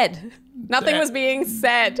being said. Nothing was being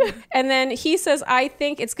said. And then he says, I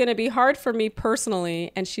think it's going to be hard for me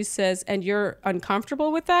personally. And she says, and you're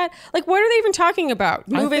uncomfortable with that? Like, what are they even talking about?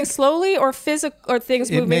 Moving slowly or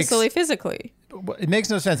things moving slowly physically? It makes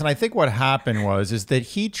no sense. And I think what happened is that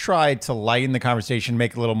he tried to lighten the conversation,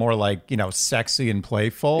 make it a little more sexy and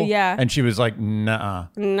playful. Yeah. And she was like, nuh-uh.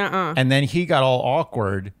 Nuh-uh. And then he got all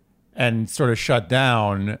awkward and sort of shut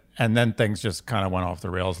down. And then things just kind of went off the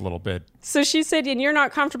rails a little bit. So she said, and you're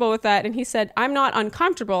not comfortable with that. And he said, I'm not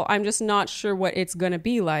uncomfortable. I'm just not sure what it's going to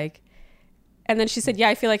be like. And then she said, yeah,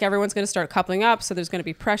 I feel like everyone's going to start coupling up. So there's going to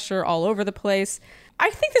be pressure all over the place. I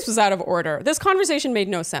think this was out of order. This conversation made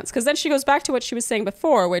no sense because then she goes back to what she was saying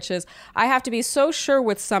before, which is I have to be so sure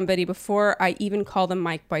with somebody before I even call them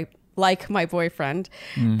my boyfriend.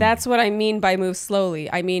 Mm-hmm. That's what I mean by move slowly.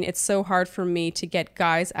 I mean, it's so hard for me to get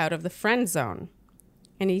guys out of the friend zone.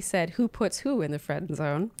 And he said, who puts who in the friend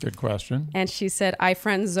zone? Good question. And she said, I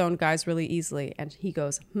friend zone guys really easily. And he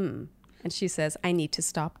goes, And she says, I need to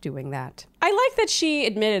stop doing that. I like that she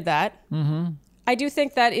admitted that. Mm-hmm. I do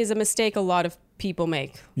think that is a mistake a lot of people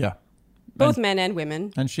make. Yeah. Both men and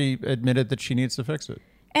women. And she admitted that she needs to fix it.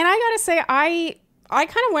 And I got to say, I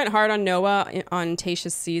kind of went hard on Noah on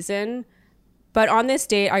Tayshia's season. But on this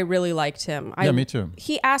date, I really liked him. Yeah, me too.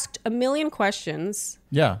 He asked a million questions.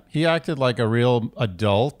 Yeah. He acted like a real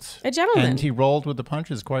adult. A gentleman. And he rolled with the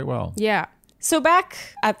punches quite well. Yeah. So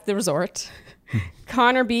back at the resort,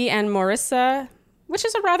 Connor B and Marissa, which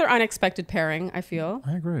is a rather unexpected pairing, I feel.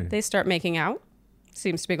 I agree. They start making out.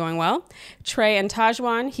 Seems to be going well. Trey and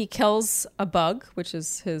Tajwan, he kills a bug, which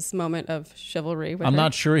is his moment of chivalry with I'm her.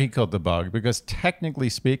 not sure he killed the bug because technically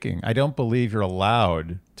speaking, I don't believe you're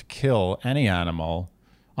allowed to kill any animal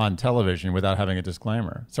on television without having a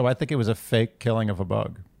disclaimer. So I think it was a fake killing of a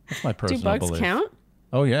bug. That's my personal belief. Do bugs count?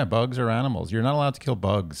 Oh yeah, bugs are animals. You're not allowed to kill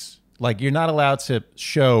bugs. Like, you're not allowed to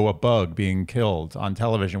show a bug being killed on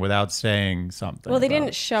television without saying something. Well, they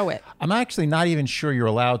didn't show it. I'm actually not even sure you're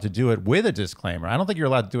allowed to do it with a disclaimer. I don't think you're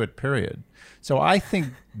allowed to do it, period. So I think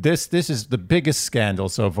this is the biggest scandal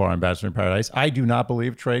so far in Bachelor in Paradise. I do not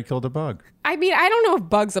believe Trey killed a bug. I mean, I don't know if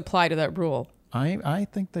bugs apply to that rule. I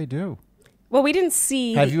think they do. Well, we didn't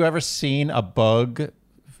see... Have you ever seen a bug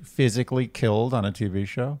physically killed on a TV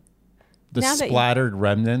show? The splattered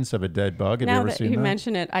remnants of a dead bug? Have you ever seen that? Now that you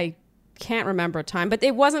mention it, I can't remember a time, but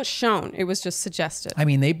it wasn't shown. It was just suggested. I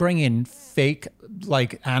mean, they bring in fake,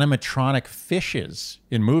 animatronic fishes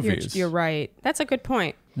in movies. You're right. That's a good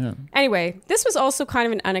point. Yeah. Anyway, this was also kind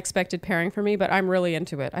of an unexpected pairing for me, but I'm really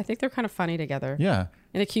into it. I think they're kind of funny together. Yeah.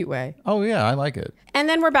 In a cute way. Oh, yeah. I like it. And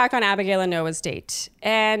then we're back on Abigail and Noah's date.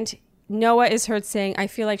 And Noah is heard saying, I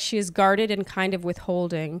feel like she is guarded and kind of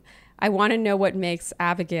withholding. I want to know what makes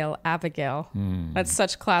Abigail, Abigail. That's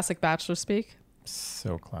such classic Bachelor speak.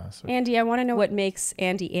 So classic. Andy, I want to know what makes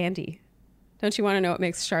Andy, Andy. Don't you want to know what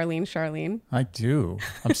makes Charlene, Charlene? I do.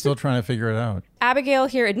 I'm still trying to figure it out. Abigail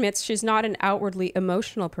here admits she's not an outwardly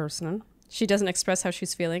emotional person. She doesn't express how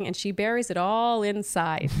she's feeling, and she buries it all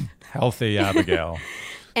inside. Healthy Abigail.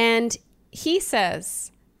 And he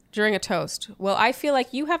says during a toast, well, I feel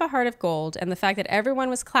like you have a heart of gold, and the fact that everyone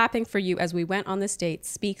was clapping for you as we went on this date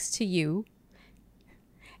speaks to you.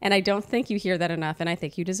 And I don't think you hear that enough, and I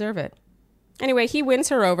think you deserve it. Anyway, he wins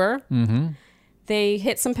her over. Mm-hmm. They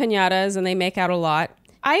hit some piñatas and they make out a lot.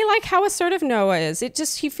 I like how assertive Noah is.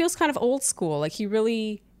 He feels kind of old school. Like he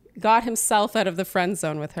really got himself out of the friend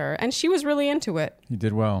zone with her. And she was really into it. He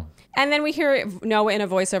did well. And then we hear Noah in a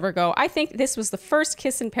voiceover go, I think this was the first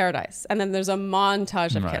kiss in paradise. And then there's a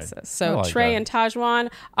montage of kisses. So Trey and Tajwan,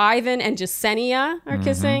 Ivan and Jasenia are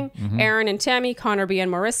kissing. Mm-hmm. Aaron and Tammy, Connor B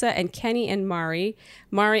and Marissa, and Kenny and Mari.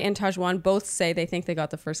 Mari and Tajwan both say they think they got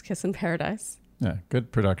the first kiss in paradise. Yeah,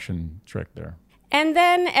 good production trick there. And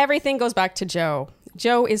then everything goes back to Joe.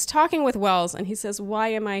 Joe is talking with Wells and he says, why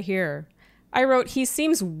am I here? I wrote, he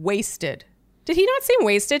seems wasted. Did he not seem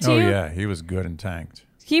wasted to you? Oh, yeah. He was good and tanked.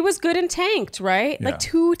 He was good and tanked, right? Yeah. Like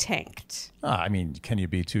too tanked. I mean, can you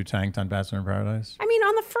be too tanked on Bachelor in Paradise? I mean,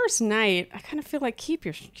 on the first night, I kind of feel like keep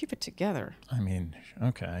it together. I mean,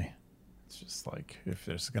 okay. It's just like if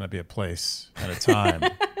there's going to be a place at a time.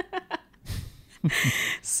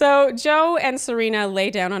 So Joe and Serena lay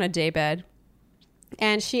down on a daybed.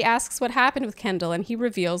 And she asks what happened with Kendall, and he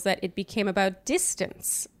reveals that it became about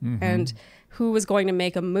distance and who was going to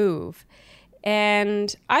make a move.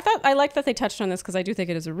 And I like that they touched on this because I do think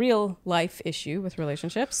it is a real life issue with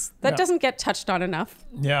relationships that doesn't get touched on enough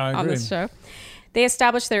on this show. They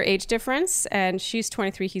established their age difference, and she's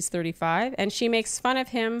 23, he's 35, and she makes fun of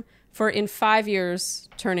him for in 5 years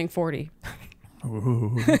turning 40.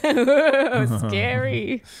 Ooh.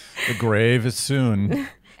 Scary. The grave is soon.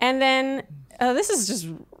 And then this is just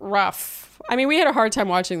rough. I mean, we had a hard time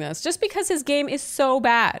watching this just because his game is so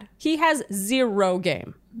bad. He has zero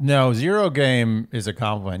game. No, zero game is a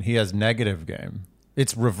compliment. He has negative game.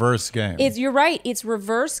 It's reverse game. You're right. It's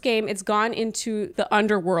reverse game. It's gone into the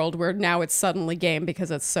underworld where now it's suddenly game because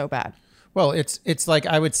it's so bad. Well, it's like,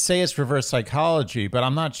 I would say it's reverse psychology, but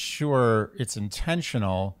I'm not sure it's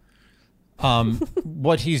intentional.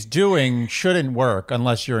 What he's doing shouldn't work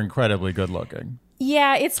unless you're incredibly good looking.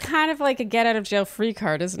 Yeah, it's kind of like a get out of jail free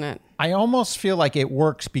card, isn't it? I almost feel like it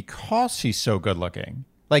works because he's so good looking.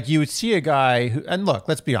 Like you would see a guy who, and look,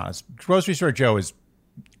 let's be honest, Grocery Store Joe is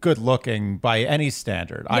good looking by any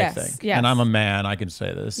standard, Yes, I think. yes. And I'm a man, I can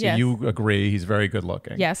say this. Yes. You agree, he's very good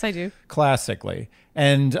looking. Yes, I do. Classically.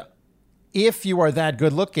 And if you are that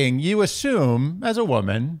good looking, you assume as a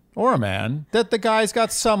woman or a man that the guy's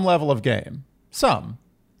got some level of game. Some.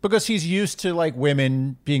 Because he's used to like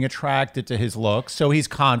women being attracted to his looks, so he's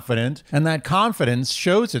confident, and that confidence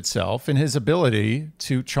shows itself in his ability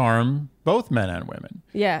to charm both men and women.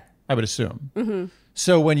 Yeah. I would assume. Mm-hmm.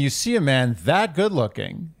 So when you see a man that good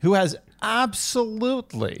looking who has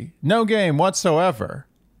absolutely no game whatsoever,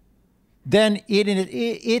 then it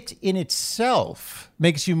in itself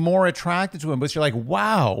makes you more attracted to him. Because you're like,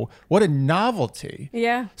 wow, what a novelty.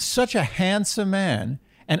 Yeah. Such a handsome man.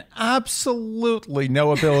 And absolutely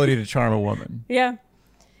no ability to charm a woman. Yeah.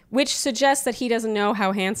 Which suggests that he doesn't know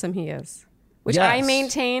how handsome he is. Which I Yes.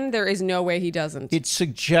 maintain there is no way he doesn't. It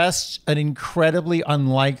suggests an incredibly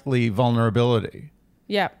unlikely vulnerability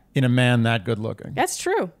Yeah. in a man that good looking. That's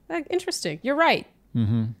true. Interesting. You're right.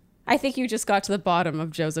 Mm-hmm. I think you just got to the bottom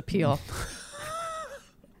of Joe's appeal.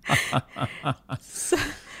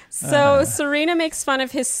 So Serena makes fun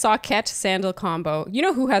of his socket sandal combo. You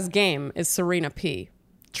know who has game is Serena P.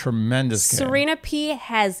 Tremendous game. Serena P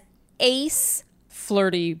has ace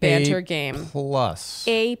flirty banter game. Plus.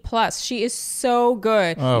 A+. She is so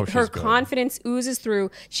good. Oh, she's Her good. confidence oozes through.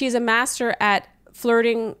 She's a master at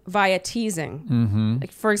flirting via teasing. Mm-hmm.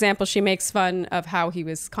 Like, for example, she makes fun of how he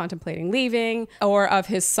was contemplating leaving or of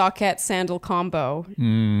his socket sandal combo.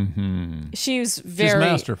 Mm-hmm. She's very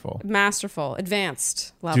masterful,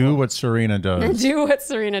 advanced level. Do what Serena does. Do what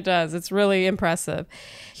Serena does. It's really impressive.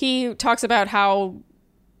 He talks about how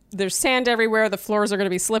there's sand everywhere. The floors are going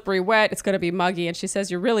to be slippery wet. It's going to be muggy. And she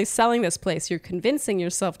says, you're really selling this place. You're convincing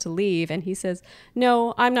yourself to leave. And he says,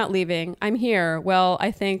 no, I'm not leaving. I'm here. Well,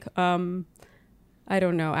 I think, I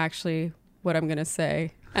don't know actually what I'm going to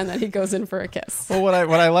say. And then he goes in for a kiss. Well, what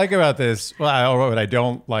I like about this, what I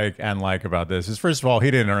don't like and like about this is, first of all,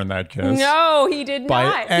 he didn't earn that kiss. No, he did by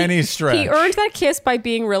not. any stretch. He earned that kiss by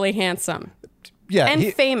being really handsome. Yeah,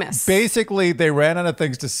 and famous. Basically, they ran out of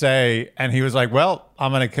things to say, and he was like, well,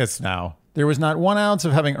 I'm going to kiss now. There was not 1 ounce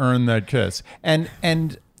of having earned that kiss. And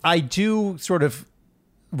I do sort of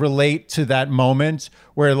relate to that moment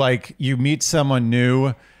where, like, you meet someone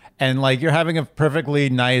new and, like, you're having a perfectly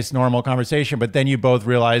nice, normal conversation, but then you both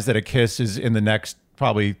realize that a kiss is in the next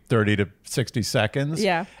probably 30 to 60 seconds.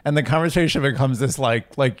 Yeah. And the conversation becomes this,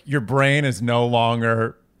 like your brain is no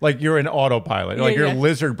longer... Like you're in autopilot. Like your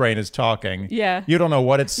lizard brain is talking. Yeah. You don't know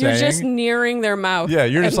what it's saying. You're just nearing their mouth. Yeah,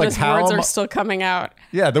 you're just like, how words are still coming out.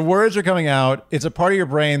 Yeah, the words are coming out. It's a part of your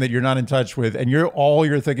brain that you're not in touch with, and all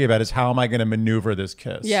you're thinking about is, how am I going to maneuver this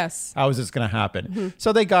kiss? Yes. How is this going to happen?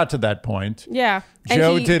 So they got to that point. Yeah.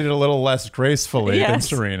 Joe did it a little less gracefully than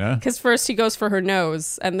Serena. Because first he goes for her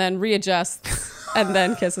nose and then readjusts and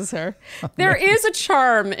then kisses her. There is a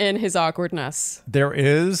charm in his awkwardness. There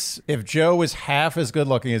is. If Joe was half as good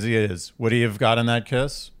looking as he is, would he have gotten that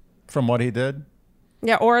kiss from what he did?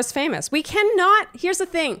 Yeah, or as famous. Here's the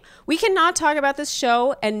thing. We cannot talk about this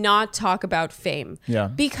show and not talk about fame. Yeah.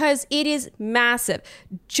 Because it is massive.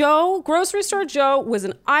 Grocery Store Joe was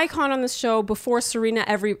an icon on this show before Serena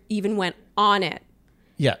ever even went on it.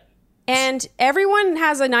 Yeah. And everyone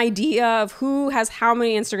has an idea of who has how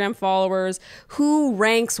many Instagram followers, who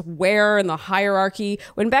ranks where in the hierarchy.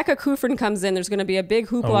 When Becca Kufrin comes in, there's going to be a big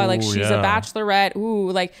hoopla, like she's a bachelorette.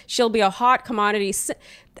 Ooh, like she'll be a hot commodity.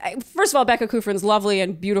 First of all, Becca Kufrin's lovely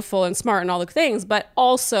and beautiful and smart and all the things, but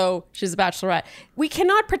also she's a bachelorette. We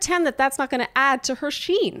cannot pretend that that's not going to add to her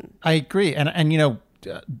sheen. I agree. And you know,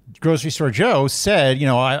 Grocery Store Joe said, you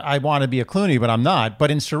know, I want to be a Clooney, but I'm not.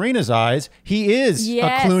 But in Serena's eyes, he is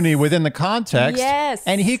Yes. a Clooney within the context. Yes.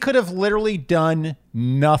 And he could have literally done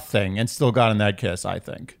nothing and still gotten that kiss, I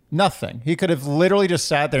think. Nothing. He could have literally just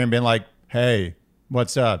sat there and been like, hey,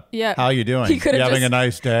 what's up? Yeah. How you doing? He could You have having just- a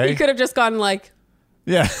nice day? He could have just gone like,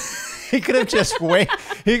 Yeah. He could have just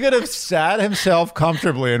he could have sat himself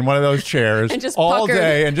comfortably in one of those chairs And just all puckered.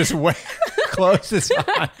 day and just closed his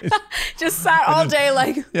eyes. just sat all day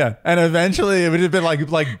like, Yeah. And eventually it would have been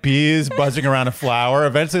like bees buzzing around a flower.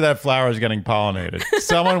 Eventually that flower is getting pollinated.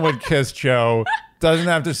 Someone would kiss Joe. Doesn't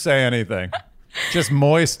have to say anything. Just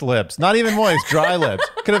moist lips. Not even moist, dry lips.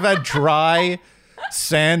 Could have had dry,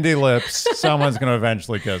 sandy lips. Someone's going to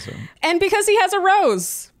eventually kiss him. and because he has a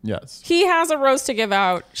rose. Yes. He has a rose to give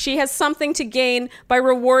out. She has something to gain by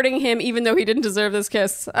rewarding him, even though he didn't deserve this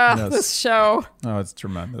kiss. Yes. This show. Oh, it's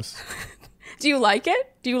tremendous. Do you like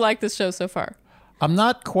it? Do you like this show so far? I'm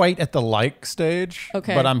not quite at the like stage,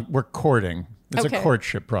 Okay. but we're courting. It's Okay. a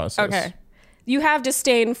courtship process. Okay. You have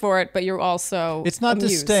disdain for it, but you're also It's not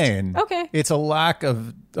amused. disdain. Okay. It's a lack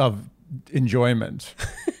of enjoyment.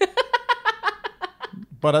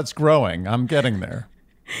 But it's growing. I'm getting there.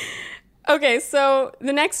 Okay, so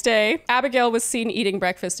the next day, Abigail was seen eating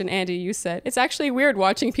breakfast, and Andy, you said, it's actually weird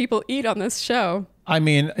watching people eat on this show. I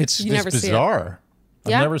mean, it's You never see it. bizarre.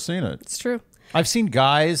 Yeah. I've never seen it. It's true. I've seen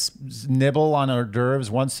guys nibble on hors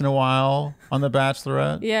d'oeuvres once in a while on The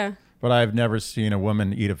Bachelorette, Yeah. but I've never seen a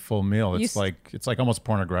woman eat a full meal. It's You like almost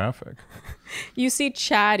pornographic. You see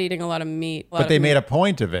Chad eating a lot of meat. But they made a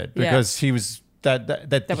point of it because he was that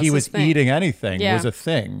was he his was thing. eating anything Yeah. was a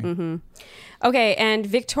thing. Okay, and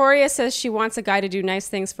Victoria says she wants a guy to do nice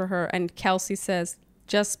things for her, and Kelsey says,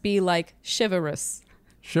 just be like chivalrous.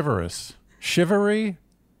 Chivalrous. Chivalry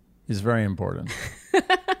is very important.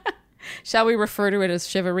 Shall we refer to it as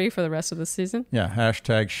chivalry for the rest of the season? Yeah,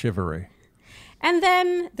 hashtag chivalry. And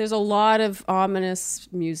then there's a lot of ominous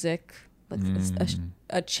music. Like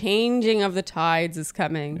a changing of the tides is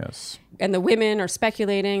coming. Yes. And the women are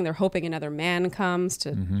speculating. They're hoping another man comes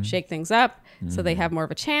to shake things up so they have more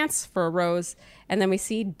of a chance for a rose. And then we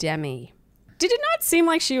see Demi. Did it not seem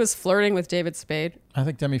like she was flirting with David Spade? I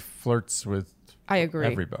think Demi flirts with I agree.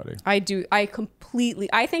 everybody. I do. I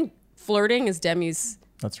think flirting is Demi's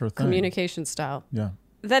That's her thing. communication style. Yeah.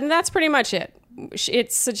 Then that's pretty much it.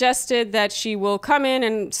 It's suggested that she will come in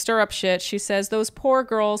and stir up shit. She says, those poor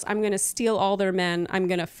girls, I'm going to steal all their men. I'm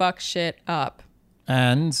going to fuck shit up.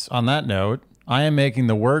 And on that note, I am making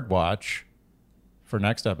the word watch for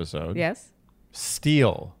next episode. Yes?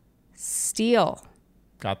 Steal. Steal.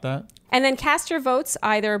 Got that? And then cast your votes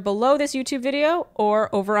either below this YouTube video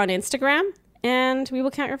or over on Instagram, and we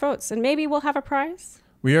will count your votes. And maybe we'll have a prize.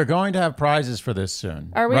 We are going to have prizes for this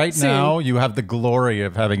soon. Are we? Right Soon. now, you have the glory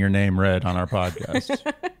of having your name read on our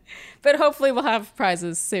podcast. But hopefully we'll have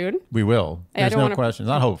prizes soon. We will. I There's don't no wanna- questions.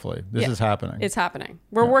 Not hopefully. This Yeah. is happening. It's happening.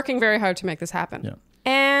 We're working very hard to make this happen. Yeah.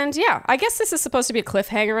 And yeah, I guess this is supposed to be a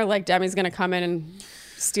cliffhanger, like Demi's going to come in and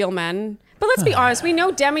steal men. But let's be honest, we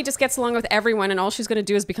know Demi just gets along with everyone, and all she's going to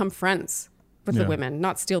do is become friends with the Yeah. women,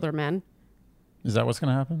 not steal their men. Is that what's going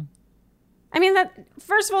to happen? I mean, that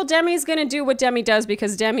first of all, Demi's going to do what Demi does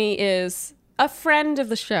because Demi is a friend of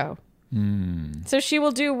the show. So she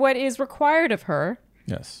will do what is required of her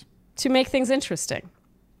Yes. to make things interesting.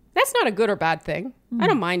 That's not a good or bad thing. I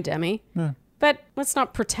don't mind Demi. Yeah. But let's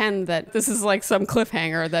not pretend that this is like some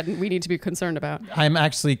cliffhanger that we need to be concerned about. I'm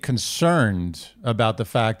actually concerned about the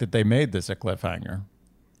fact that they made this a cliffhanger.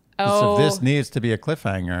 Oh, So if this needs to be a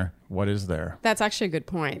cliffhanger, what is there? that's actually a good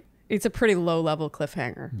point. It's a pretty low-level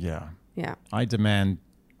cliffhanger. Yeah. Yeah. I demand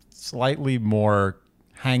slightly more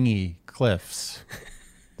hangy cliffs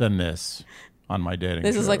than this on my dating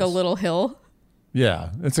This is like a shows. little hill. Yeah,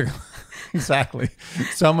 it's a exactly.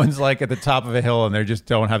 Someone's like at the top of a hill and they just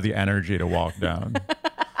don't have the energy to walk down.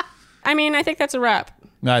 I mean, I think that's a wrap.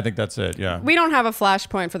 No, I think that's it. Yeah. We don't have a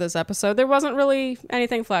flashpoint for this episode. There wasn't really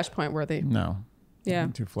anything flashpoint worthy. No. Yeah.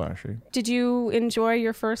 Too flashy. Did you enjoy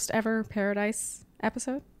your first ever Paradise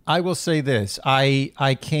episode? I will say this.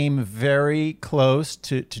 I came very close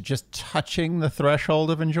to just touching the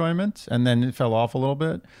threshold of enjoyment, and then it fell off a little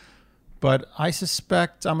bit. But I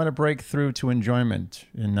suspect I'm going to break through to enjoyment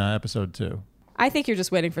in episode 2. I think you're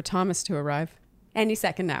just waiting for Thomas to arrive. Any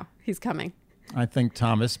second now. He's coming. I think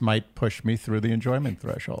Thomas might push me through the enjoyment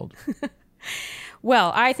threshold.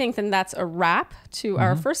 Well, I think then that's a wrap to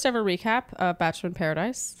our first ever recap of Bachelor in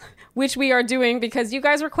Paradise, which we are doing because you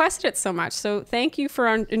guys requested it so much. So thank you for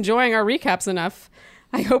enjoying our recaps enough.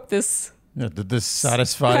 I hope this... Yeah, did this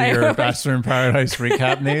satisfy I your hope- Bachelor in Paradise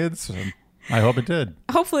recap needs? I hope it did.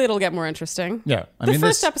 Hopefully it'll get more interesting. Yeah. I The mean,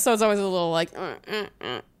 first episode's always a little like...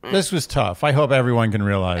 this was tough. I hope everyone can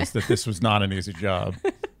realize that this was not an easy job.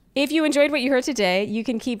 If you enjoyed what you heard today, you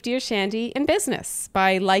can keep Dear Shandy in business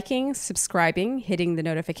by liking, subscribing, hitting the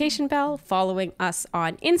notification bell, following us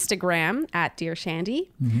on Instagram at Dear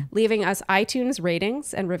Shandy, leaving us iTunes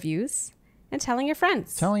ratings and reviews, and telling your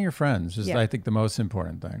friends. Telling your friends is, Yeah. I think, the most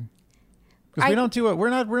important thing. Because we don't do it. We're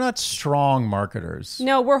not strong marketers.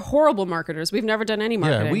 No, we're horrible marketers. We've never done any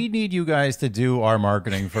marketing. Yeah, we need you guys to do our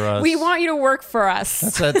marketing for us. We want you to work for us.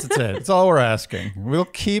 That's it. That's all we're asking. We'll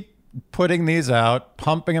keep putting these out,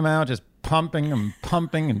 pumping them out, just pumping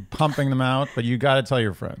them out. But you got to tell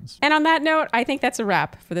your friends. And on that note, I think that's a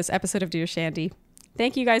wrap for this episode of Dear Shandy.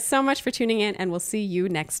 Thank you guys so much for tuning in, and we'll see you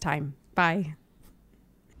next time. Bye.